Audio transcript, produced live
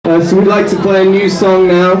So we'd like to play a new song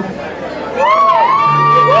now.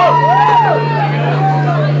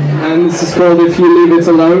 And this is called If You Leave It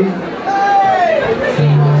Alone.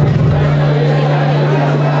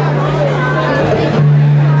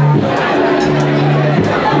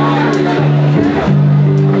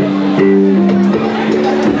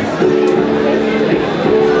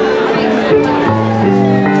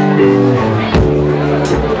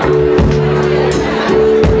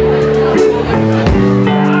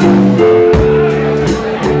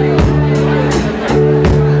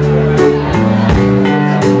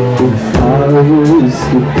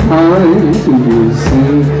 The kind who was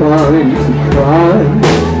inclined to cry,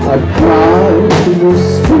 I'd cry to the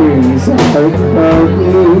strings I cut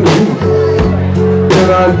loose, and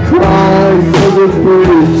I'd cry for the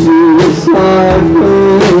bridges I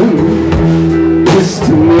burned, just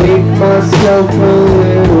to make myself a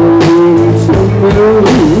little room to move.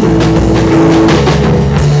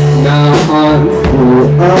 Now I'm full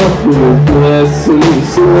up with lessons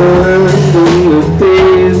learned, and the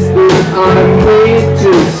days that I made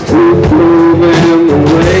just to throw them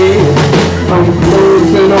away. I'm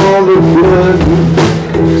closing all the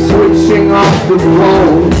curtains, switching off the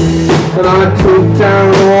phone, and I took down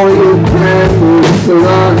all your candles, and I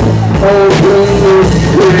opened the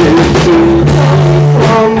fridge and come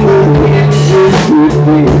from the hinges with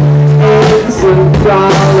me. Eggs and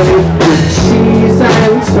garlic, the cheese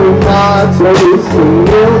and tomatoes, the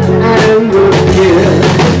milk and the beer,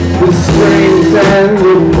 the strings and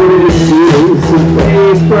the bridges, the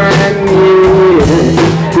paper and year.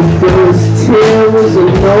 The first tear was a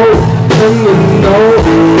note, and the note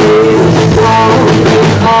made a song,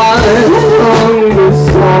 and I hung the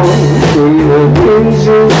song from the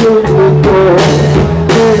hinges of the door,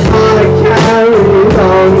 and I carried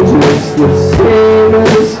on just the same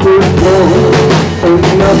as before, and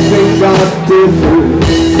nothing got different,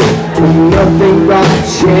 and nothing got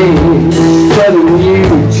changed, but a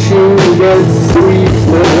new tune gets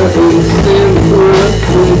sweeter and simpler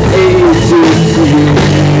and ages you.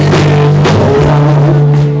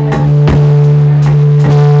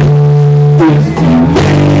 If you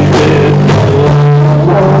leave it alone,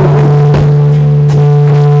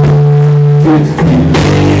 if you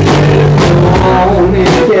leave it alone,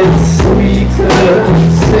 it gets sweeter and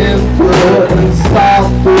simpler and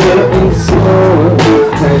softer and slower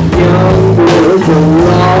and younger the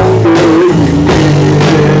longer you leave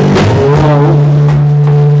it alone.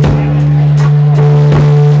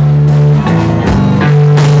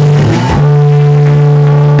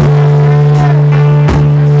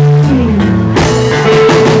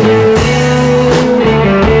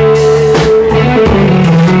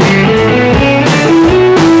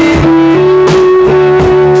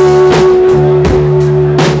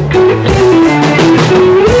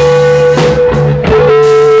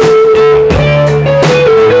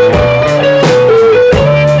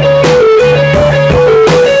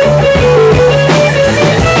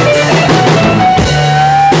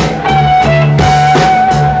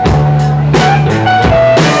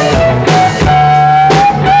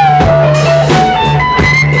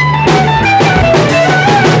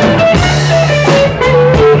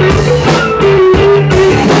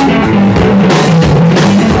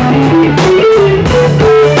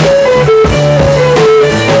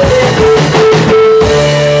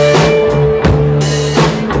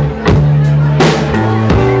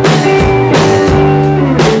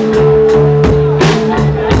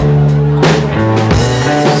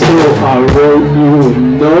 I wrote you a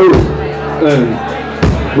note, and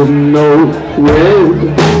the note read,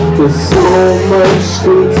 there's so much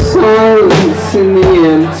good silence in the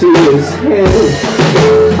emptiest head.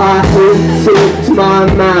 I had tipped my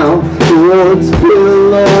mouth towards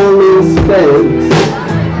pillowless beds,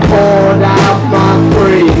 poured out my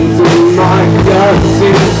brains and my guts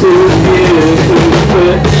into gears, and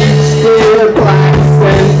for each dear black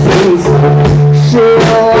sentence, sheer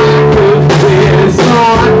lack of tears. No,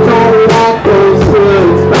 I don't want those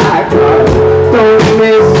words back, I don't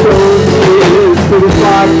miss those years, but if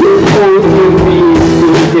I could hold your knees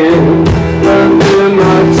again, under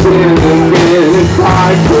my chin again, if I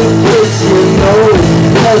could kiss your nose,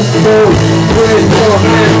 just so with your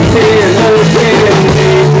hand in again.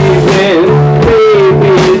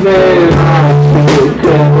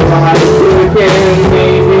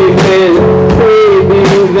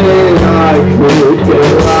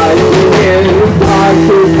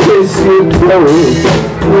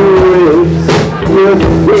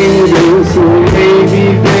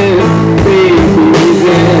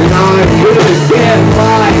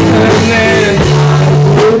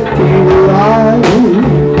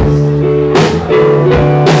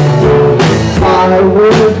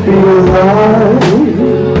 be alive.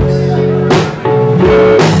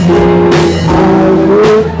 I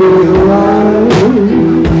would be alive.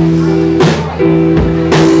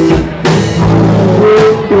 I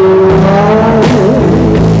would be alive.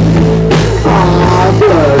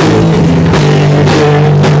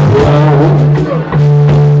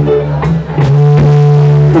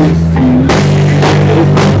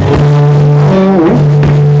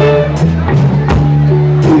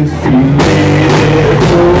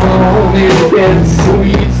 But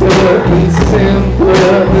sweeter and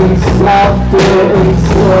simpler and softer and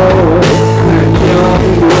slower and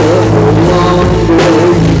younger the longer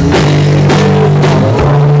you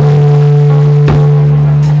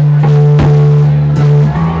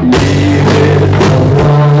leave it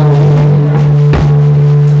alone.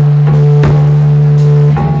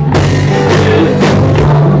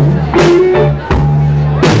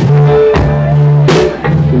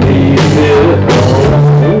 Leave it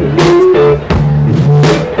alone.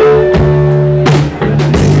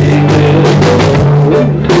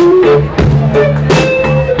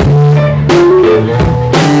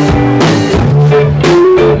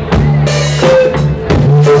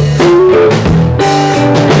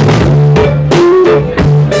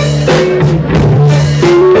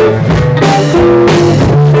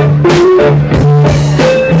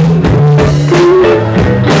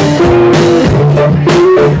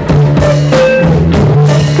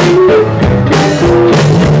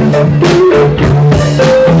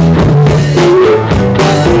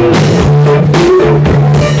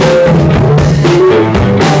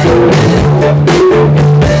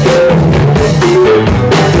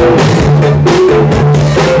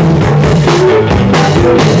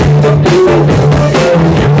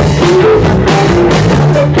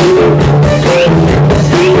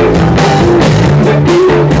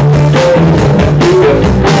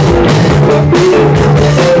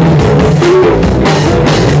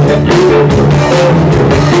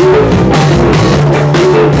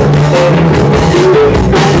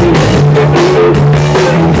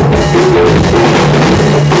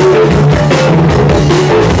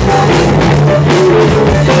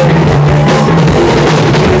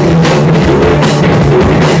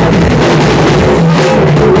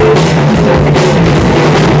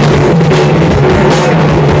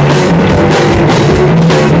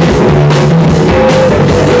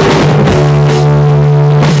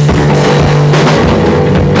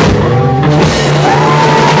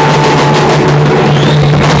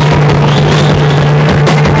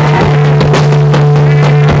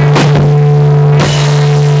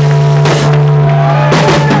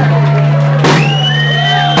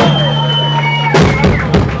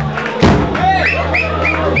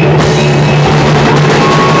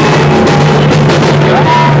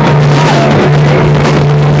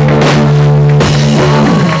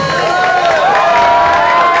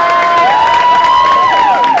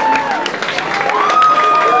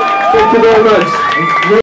 Thank you very much.